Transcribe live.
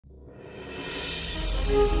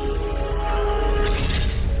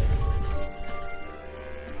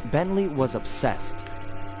Bentley was obsessed.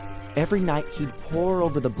 Every night he'd pore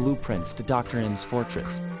over the blueprints to Dr. M's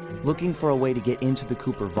fortress, looking for a way to get into the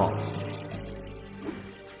Cooper vault.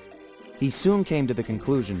 He soon came to the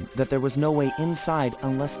conclusion that there was no way inside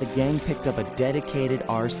unless the gang picked up a dedicated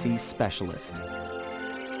RC specialist,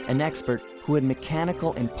 an expert who had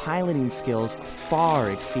mechanical and piloting skills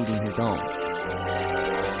far exceeding his own.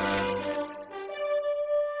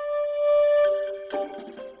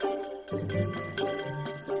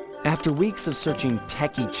 After weeks of searching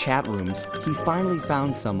techie chat rooms, he finally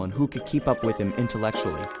found someone who could keep up with him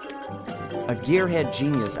intellectually. A gearhead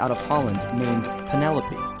genius out of Holland named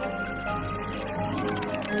Penelope.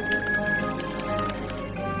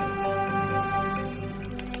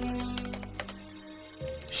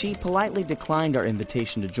 She politely declined our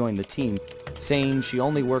invitation to join the team, saying she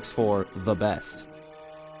only works for the best.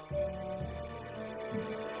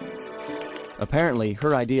 Apparently,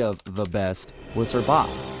 her idea of the best was her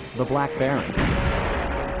boss, the Black Baron,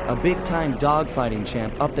 a big-time dogfighting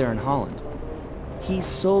champ up there in Holland. He's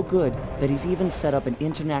so good that he's even set up an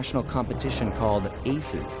international competition called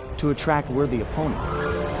Aces to attract worthy opponents.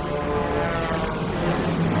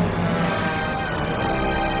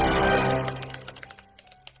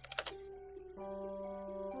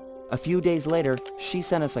 A few days later, she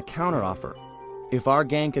sent us a counteroffer. If our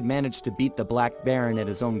gang could manage to beat the Black Baron at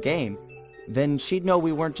his own game, then she'd know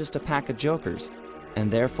we weren't just a pack of jokers, and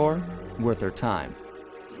therefore, worth her time.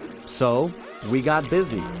 So, we got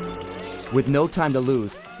busy. With no time to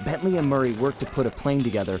lose, Bentley and Murray worked to put a plane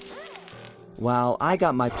together, while I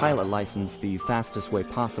got my pilot license the fastest way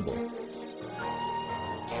possible.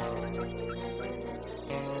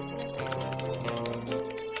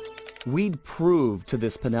 We'd proved to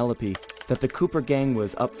this Penelope that the Cooper gang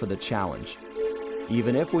was up for the challenge,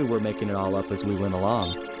 even if we were making it all up as we went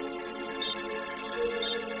along.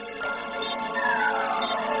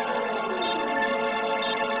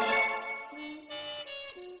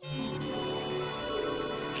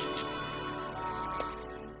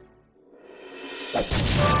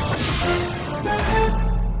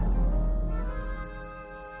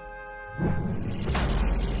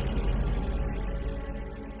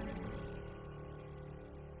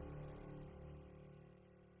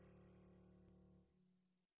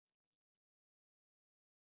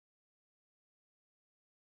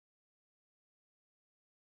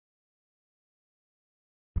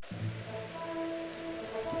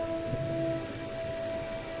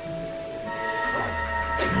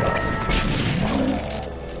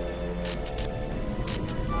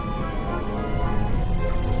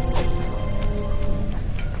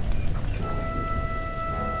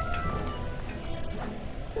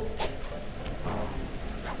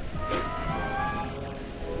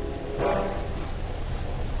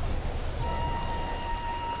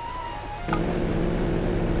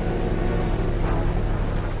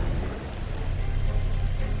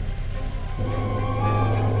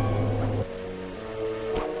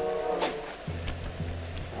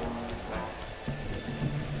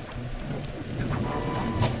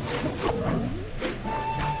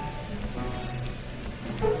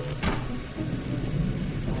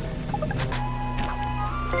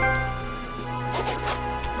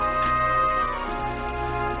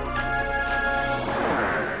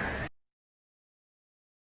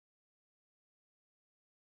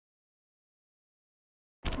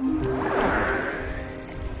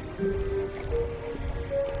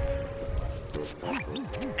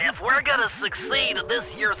 If we're gonna succeed in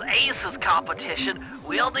this year's Aces competition,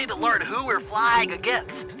 we'll need to learn who we're flying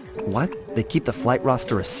against. What? They keep the flight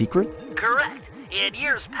roster a secret? Correct. In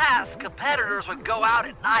years past, competitors would go out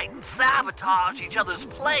at night and sabotage each other's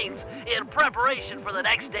planes in preparation for the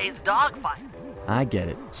next day's dogfight. I get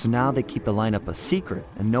it. So now they keep the lineup a secret,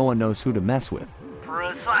 and no one knows who to mess with.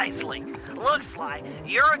 Precisely. Looks like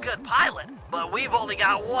you're a good pilot, but we've only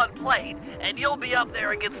got one plane, and you'll be up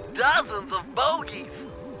there against dozens of bogeys.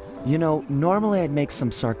 You know, normally I'd make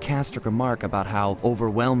some sarcastic remark about how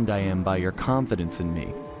overwhelmed I am by your confidence in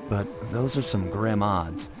me, but those are some grim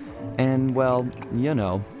odds. And, well, you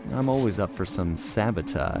know, I'm always up for some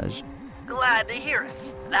sabotage. Glad to hear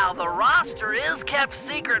it. Now, the roster is kept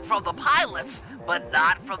secret from the pilots, but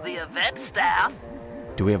not from the event staff.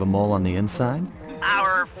 Do we have a mole on the inside?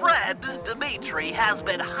 Our friend, Dimitri, has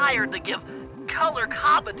been hired to give color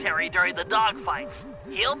commentary during the dogfights.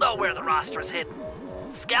 He'll know where the roster's hidden.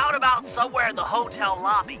 Scout him out somewhere in the hotel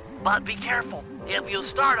lobby, but be careful. If you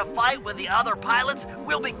start a fight with the other pilots,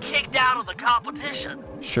 we'll be kicked out of the competition.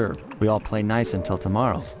 Sure, we all play nice until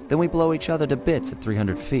tomorrow. Then we blow each other to bits at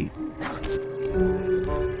 300 feet.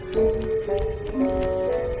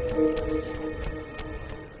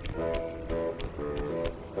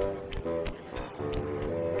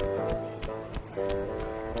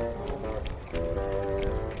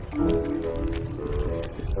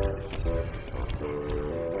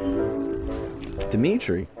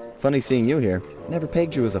 Dimitri, funny seeing you here. Never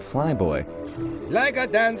pegged you as a flyboy. Like a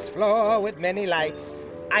dance floor with many lights,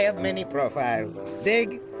 I have many profiles.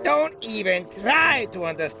 Dig? Don't even try to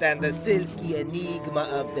understand the silky enigma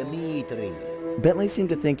of Dimitri. Bentley seemed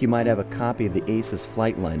to think you might have a copy of the Aces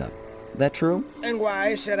flight lineup. That true? And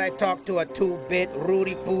why should I talk to a 2-bit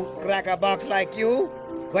Rudy Poot crackerbox like you?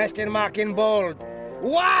 Question mark in bold.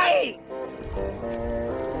 Why?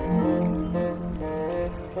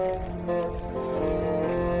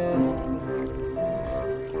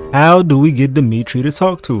 How do we get Dimitri to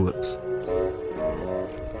talk to us?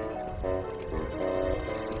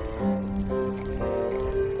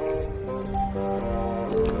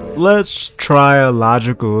 Let's try a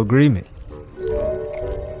logical agreement.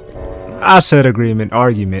 I said agreement,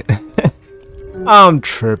 argument. I'm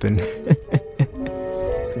tripping.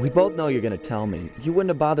 We both know you're gonna tell me. You wouldn't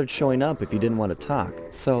have bothered showing up if you didn't want to talk,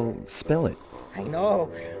 so spill it. I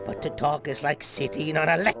know, but to talk is like sitting on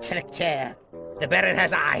an electric chair. The Baron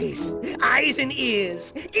has eyes. Eyes and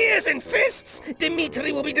ears. Ears and fists.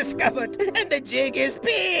 Dimitri will be discovered, and the jig is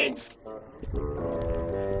pinched.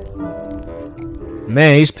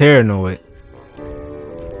 Man, he's paranoid.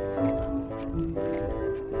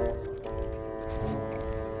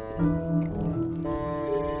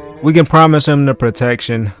 We can promise him the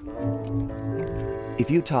protection. If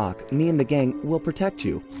you talk, me and the gang will protect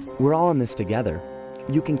you. We're all in this together.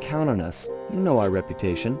 You can count on us. You know our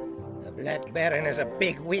reputation. The Black Baron is a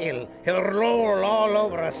big wheel. He'll roll all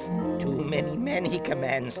over us. Too many men he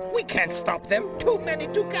commands. We can't stop them. Too many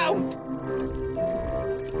to count.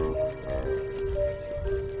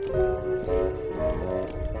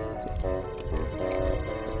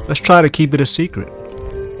 Let's try to keep it a secret.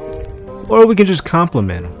 Or we can just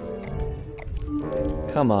compliment him.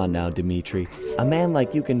 Come on now, Dimitri. A man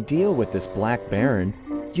like you can deal with this Black Baron.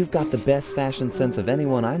 You've got the best fashion sense of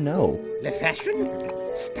anyone I know. The fashion?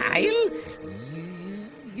 Style?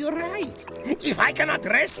 You're right. If I cannot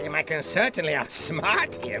dress him, I can certainly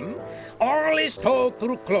outsmart him. All is told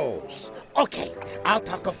through clothes. Okay, I'll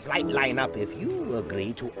talk a flight lineup if you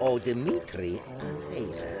agree to owe Dimitri a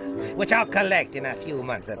favor, which I'll collect in a few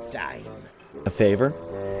months of time. A favor?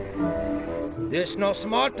 This no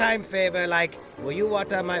small-time favor like, will you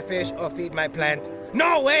water my fish or feed my plant?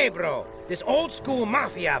 No way, bro! This old-school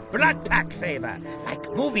mafia blood pack favor, like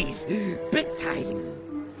movies, big time.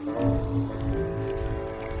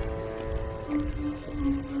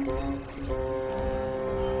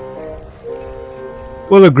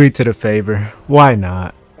 We'll agree to the favor. Why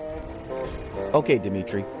not? Okay,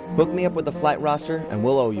 Dimitri. Hook me up with the flight roster and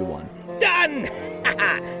we'll owe you one. Done!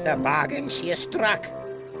 The bargain she has struck.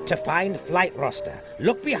 To find flight roster,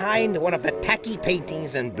 look behind one of the tacky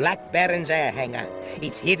paintings in Black Baron's air hangar.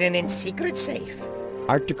 It's hidden in secret safe.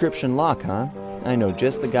 Art decryption lock, huh? I know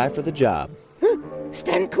just the guy for the job.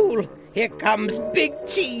 Stand cool. Here comes Big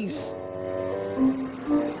Cheese.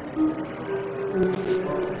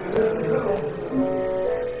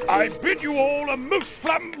 I bid you all a most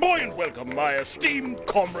flamboyant welcome, my esteemed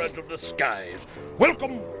comrades of the skies.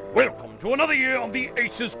 Welcome, welcome to another year of the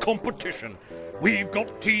Aces competition. We've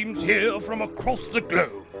got teams here from across the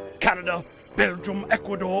globe. Canada, Belgium,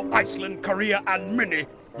 Ecuador, Iceland, Korea, and many,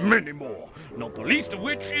 many more. Not the least of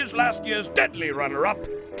which is last year's deadly runner-up,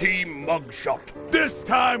 Team Mugshot. This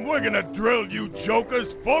time we're gonna drill you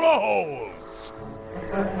jokers full of holes.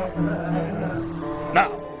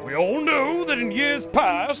 Now, we all know that in years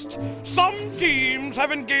past, some teams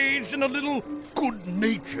have engaged in a little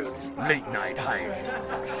good-natured late-night hijinks.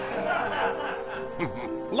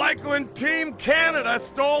 Like when Team Canada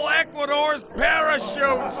stole Ecuador's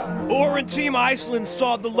parachutes. Or when Team Iceland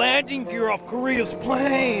sawed the landing gear off Korea's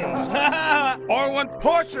planes. Or when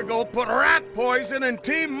Portugal put rat poison in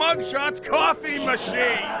Team Mugshot's coffee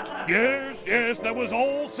machine. Yes, that was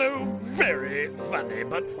all so very funny,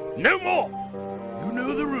 but no more. You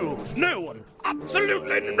know the rules. No one,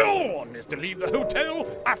 absolutely no one, is to leave the hotel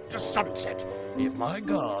after sunset. If my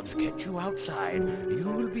guards catch you outside, you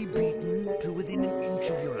will be beaten to within an inch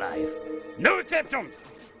of your life. No exceptions!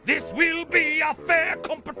 This will be a fair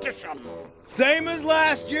competition! Same as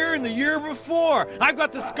last year and the year before. I've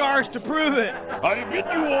got the scars to prove it. I bid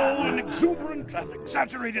you all an exuberant and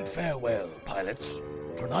exaggerated farewell, pilots.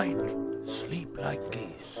 Tonight, sleep like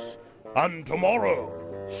geese. And tomorrow,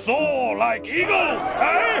 soar like eagles,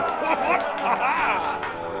 eh?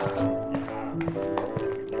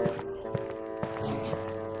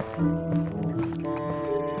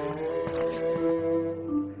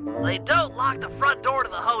 They don't lock the front door to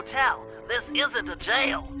the hotel. This isn't a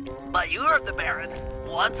jail. But you heard the Baron.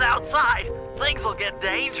 Once outside, things will get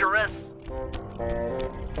dangerous.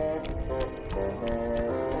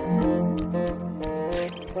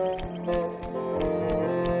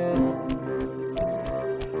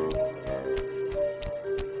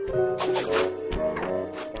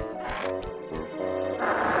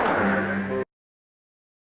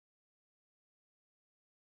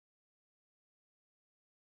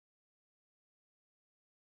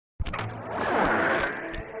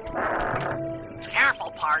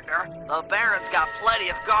 partner. The Baron's got plenty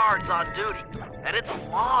of guards on duty, and it's a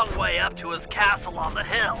long way up to his castle on the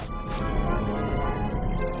hill.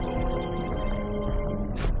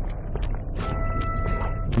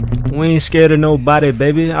 We ain't scared of nobody,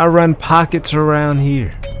 baby. I run pockets around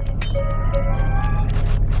here.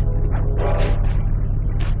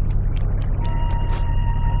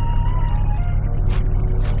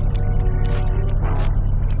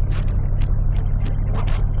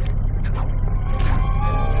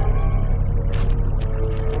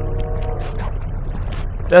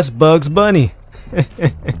 That's Bugs Bunny.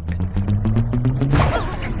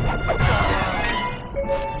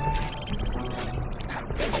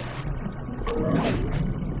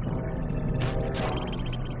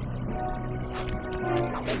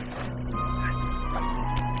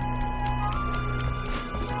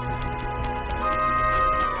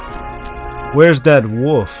 Where's that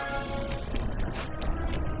wolf?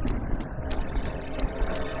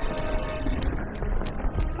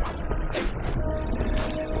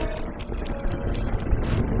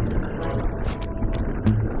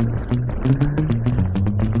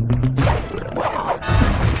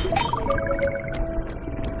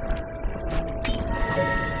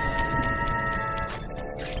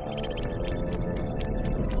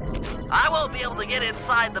 I won't be able to get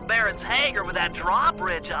inside the Baron's hangar with that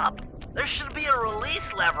drawbridge up. There should be a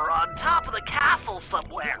release lever on top of the castle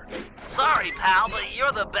somewhere. Sorry, pal, but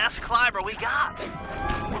you're the best climber we got.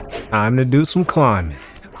 Time to do some climbing.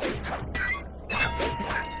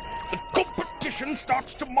 The competition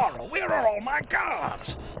starts tomorrow. Where are all my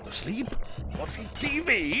guards? Asleep? Watching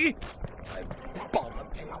TV? I bother them.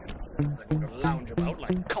 They're going to lounge about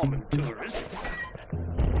like common tourists.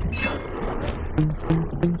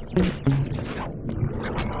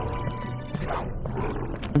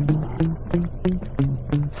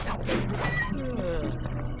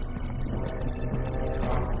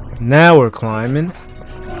 Now we're climbing.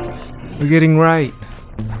 We're getting right.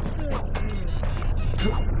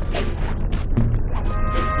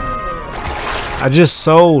 I just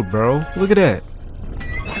sold, bro. Look at that.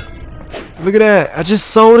 Look at that. I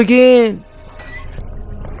just sold again.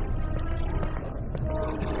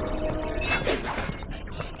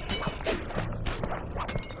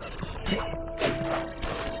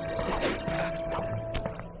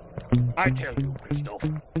 I tell you, Christoph,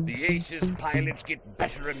 the Aces pilots get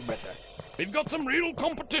better and better. We've got some real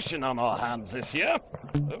competition on our hands this year.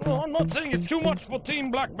 Oh, I'm not saying it's too much for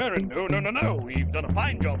Team Black Baron. No. We've done a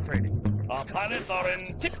fine job training. Our pilots are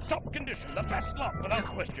in tip-top condition, the best lot, without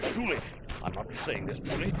question, truly. I'm not just saying this,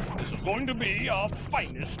 truly. This is going to be our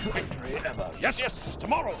finest victory ever. Yes,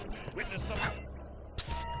 tomorrow. Witness some...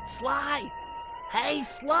 Psst, Sly! Hey,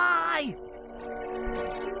 Sly!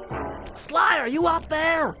 Sly, are you up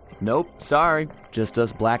there? Nope, sorry. Just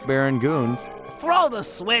us Black Baron goons. Throw the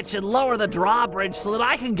switch and lower the drawbridge so that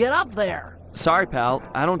I can get up there. Sorry, pal.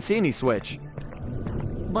 I don't see any switch.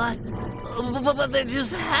 But there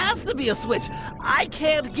just has to be a switch. I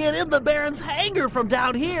can't get in the Baron's hangar from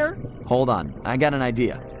down here. Hold on. I got an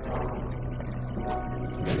idea.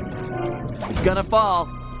 It's gonna fall.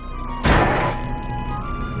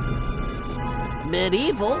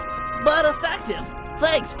 Medieval, but effective.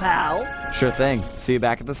 Thanks, pal. Sure thing. See you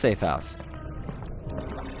back at the safe house.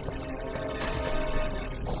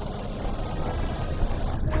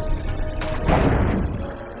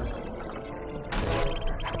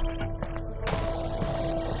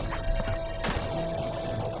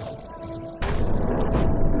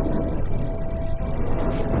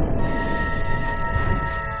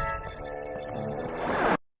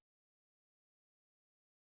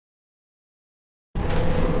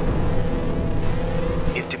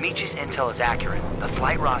 If Dimitri's intel is accurate, the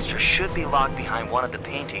flight roster should be logged behind one of the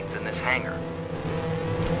paintings in this hangar.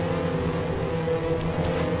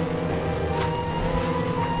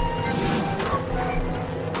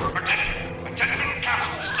 Attention,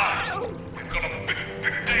 castle staff. We've got a big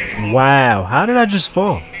day. Wow, how did I just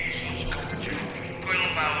fall? 12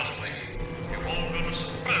 hours away. You've all done a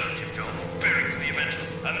superlative job preparing for the event,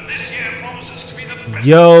 and this year promises to be the best.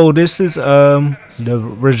 Yo, this is the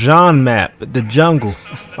Rajan map, the jungle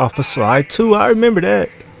off of Slide 2. I remember that.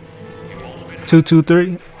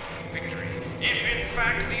 223. Victory. If in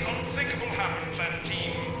fact the unthinkable happens and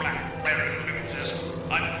Team Black Baron loses,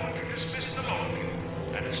 I'm going to dismiss the lot of you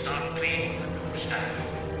and start cleaning the new staff.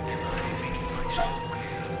 Am I making myself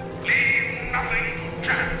clear? Leave nothing to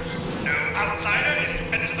chance. No outsider is to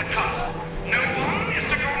enter the castle. No one is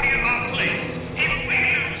to go near our planes. If we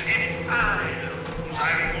lose, if I lose,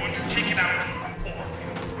 I'm going to take it out on all of you.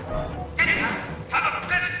 Anyhow, have a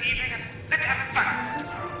pleasant evening and let's have fun.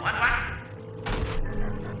 What?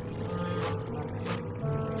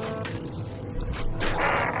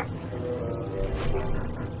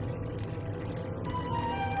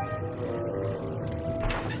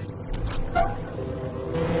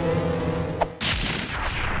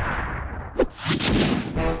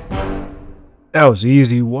 That was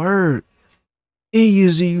easy work.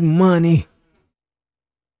 Easy money.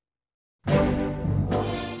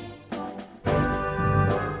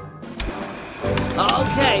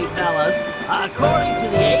 Okay, fellas. According to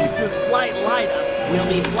the Aces flight lineup, we'll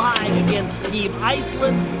be flying against Team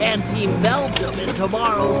Iceland and Team Belgium in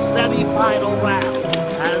tomorrow's semi-final round.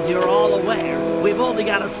 As you're all aware, we've only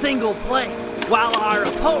got a single plane, while our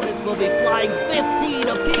opponents will be flying 15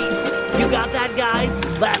 apiece. You got that, guys?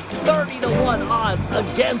 That's 30-to-1 odds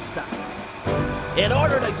against us. In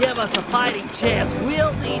order to give us a fighting chance,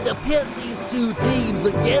 we'll need to pit these two teams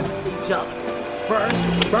against each other.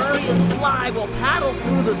 First, Murray and Sly will paddle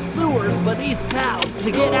through the sewers beneath town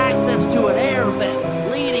to get access to an air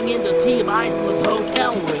vent leading into Team Iceland's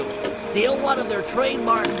hotel room. Steal one of their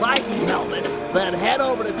trademark Viking helmets, then head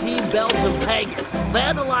over to Team Belgium's hangar,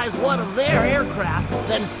 vandalize one of their aircraft,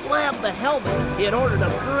 then flap the helmet in order to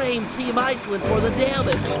frame Team Iceland for the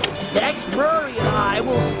damage. Next, Murray and I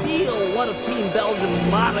will steal one of Team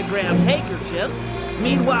Belgium's monogrammed handkerchiefs.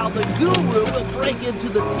 Meanwhile, the Guru will break into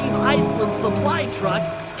the Team Iceland supply truck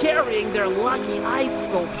carrying their lucky ice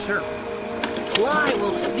sculpture. Sly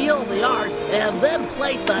will steal the art and then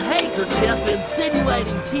place the handkerchief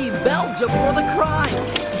insinuating Team Belgium for the crime.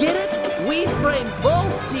 Get it? We frame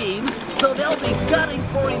both teams so they'll be gunning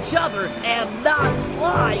for each other and not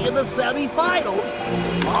Sly in the semi-finals.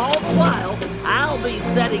 All the while, I'll be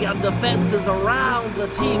setting up defenses around the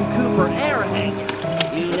Team Cooper air hangar.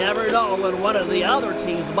 You never know when one of the other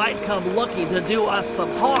teams might come looking to do us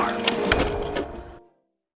some harm.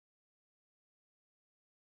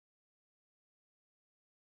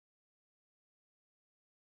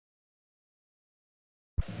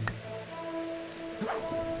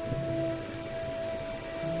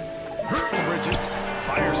 Bridges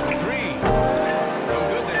fires for three. No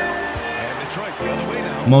good there. And Detroit the other way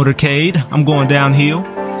now. Motorcade. I'm going downhill.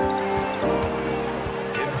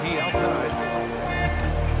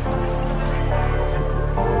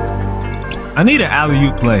 I need an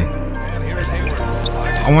alley-oop play.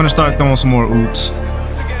 I want to start throwing some more oops.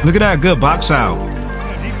 Look at that good box out.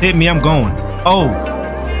 Hit me, I'm going. Oh,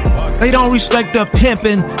 they don't respect the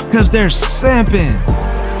pimping because they're simping.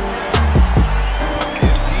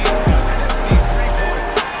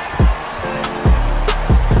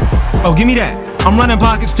 Oh, give me that. I'm running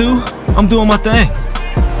pockets too. I'm doing my thing.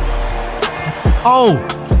 Oh,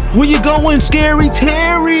 where you going, Scary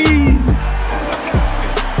Terry?